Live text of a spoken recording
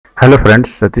Hello friends,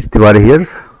 Satish Tiwary here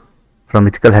from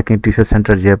Ethical Hacking Teacher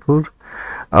Center Jaipur.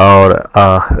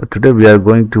 Today we are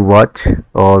going to watch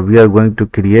or we are going to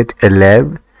create a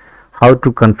lab how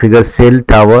to configure cell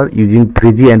tower using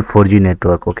 3G and 4G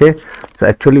network. Okay, so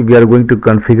actually we are going to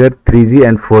configure 3G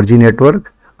and 4G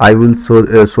network. I will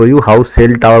show you how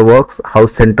cell tower works, how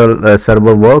central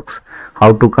server works,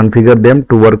 how to configure them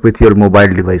to work with your mobile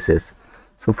devices.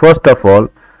 So first of all,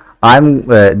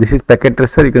 this is packet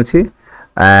tracer, you can see.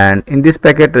 And in this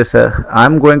packet tracer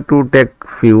I'm going to take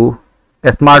few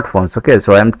smartphones. Okay,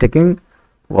 so I'm taking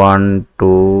 1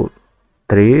 2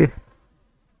 3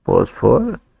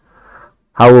 4.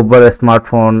 However, a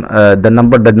smartphone, the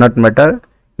number does not matter,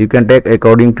 you can take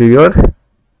according to your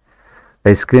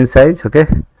screen size. Okay,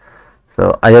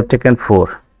 so I have taken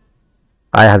 4.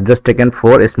 I have just taken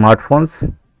 4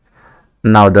 smartphones.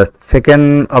 Now the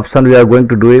second option we are going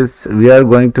to do is we are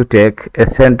going to take a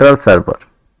central server.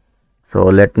 So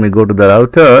let me go to the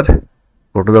router,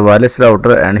 go to the wireless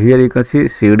router, and here you can see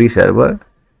CD server,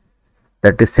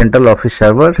 that is central office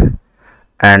server.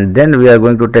 And then we are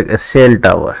going to take a cell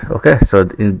tower. Okay, so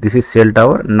this is cell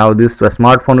tower. Now this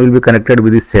smartphone will be connected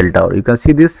with this cell tower. You can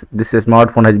see this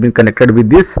smartphone has been connected with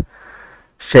this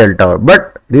cell tower,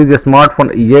 but this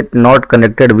smartphone is yet not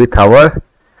connected with our,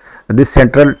 this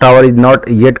central tower is not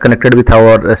yet connected with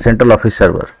our central office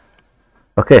server.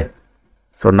 Okay,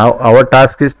 so now our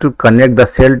task is to connect the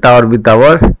cell tower with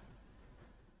our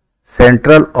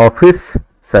central office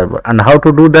server. And how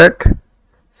to do that?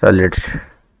 So let's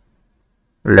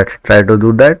try to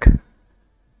do that.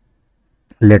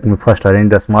 Let me first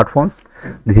arrange the smartphones.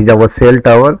 This is our cell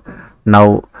tower.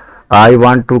 Now I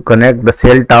want to connect the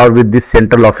cell tower with this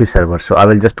central office server. So I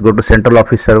will just go to central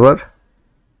office server,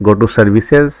 go to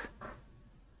services,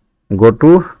 go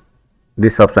to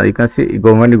this option. You can see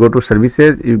when you go to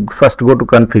services, you first go to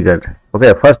configure.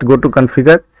 Okay, first go to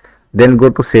configure, then go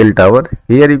to cell tower.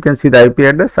 Here you can see the IP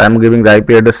address. I am giving the IP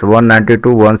address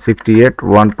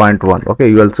 192.168.1.1. okay,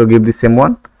 you also give the same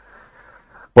one.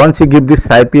 Once you give this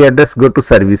IP address, go to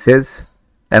services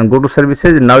and go to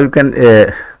services. Now you can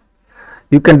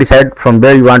decide from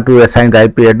where you want to assign the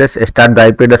IP address. Start the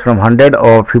IP address from 100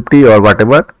 or 50 or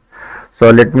whatever. So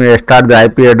let me start the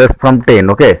IP address from 10.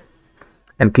 Okay,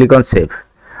 and click on save.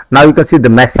 Now you can see the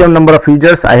maximum number of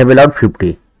users I have allowed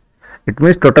 50. It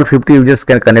means total 50 users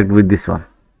can connect with this one.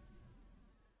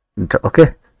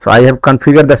 Okay, so I have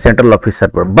configured the central office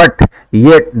server, but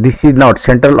yet this is not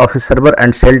central office server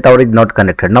and cell tower is not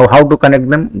connected. Now how to connect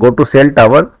them? Go to cell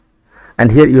tower,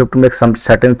 and here you have to make some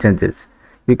certain changes.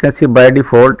 You can see by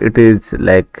default it is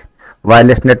like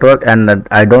wireless network, and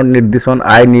I don't need this one.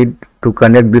 I need to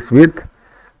connect this with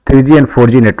 3G and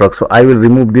 4G network. So I will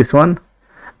remove this one,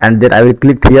 and then I will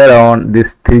click here on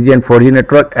this 3G and 4G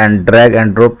network and drag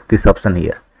and drop this option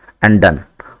here, and done.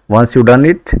 Once you done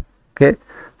it, okay,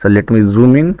 so let me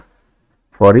zoom in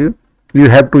for you. You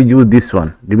have to use this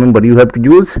one. Remember, you have to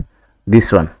use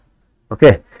this one.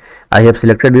 Okay, I have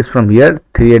selected this from here,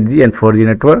 3G and 4G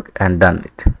network, and done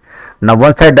it. Now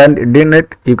once I done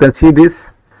it, you can see this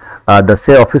the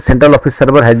central office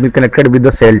server has been connected with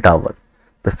the cell tower.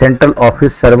 The central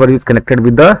office server is connected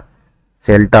with the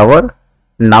cell tower.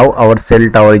 Now our cell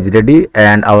tower is ready,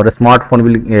 and our smartphone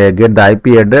will get the IP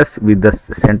address with the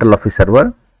central office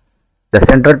server. The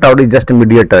central tower is just a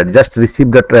mediator, just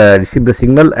receive the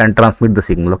signal and transmit the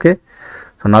signal. Okay,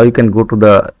 so now you can go to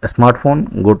the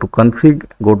smartphone, go to config,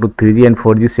 go to 3G and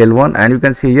 4G cell 1, and you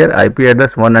can see here IP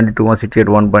address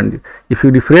 192.168.1. If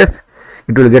you refresh,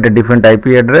 it will get a different IP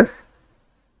address.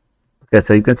 Okay,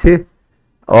 so you can see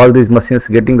all these machines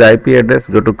getting the IP address.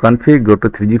 Go to config, go to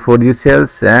 3G 4G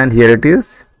cells, and here it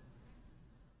is.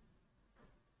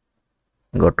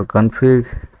 Go to config,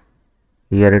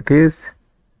 here it is.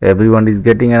 Everyone is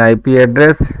getting an IP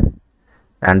address,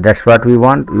 and that's what we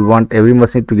want. We want every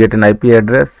machine to get an IP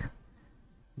address.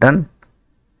 Done.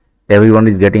 Everyone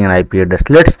is getting an IP address.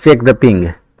 Let's check the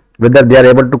ping, whether they are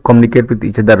able to communicate with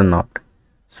each other or not.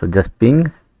 So just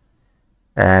ping,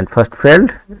 and first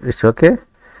failed. It's okay.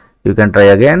 You can try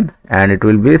again, and it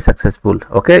will be successful.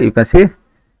 Okay, you can see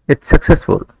it's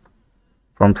successful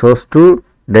from source to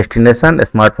destination,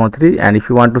 smartphone 3. And if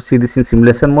you want to see this in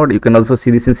simulation mode, you can also see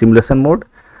this in simulation mode.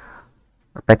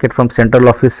 A packet from central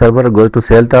office server goes to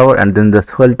cell tower, and then the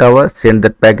cell tower send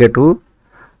that packet to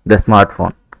the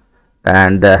smartphone,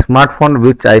 and the smartphone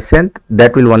which I sent,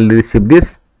 that will only receive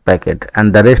this packet,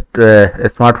 and the rest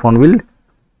smartphone will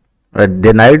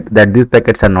deny that these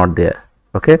packets are not there.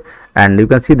 Okay, and you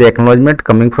can see the acknowledgement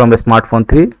coming from the smartphone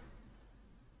 3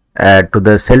 to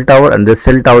the cell tower, and the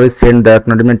cell tower is send the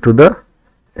acknowledgement to the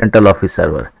central office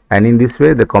server, and in this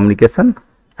way the communication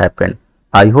happened.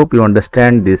 I hope you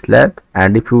understand this lab,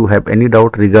 and if you have any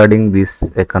doubt regarding this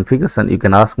configuration, you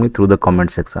can ask me through the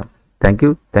comment section. Thank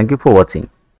you for watching.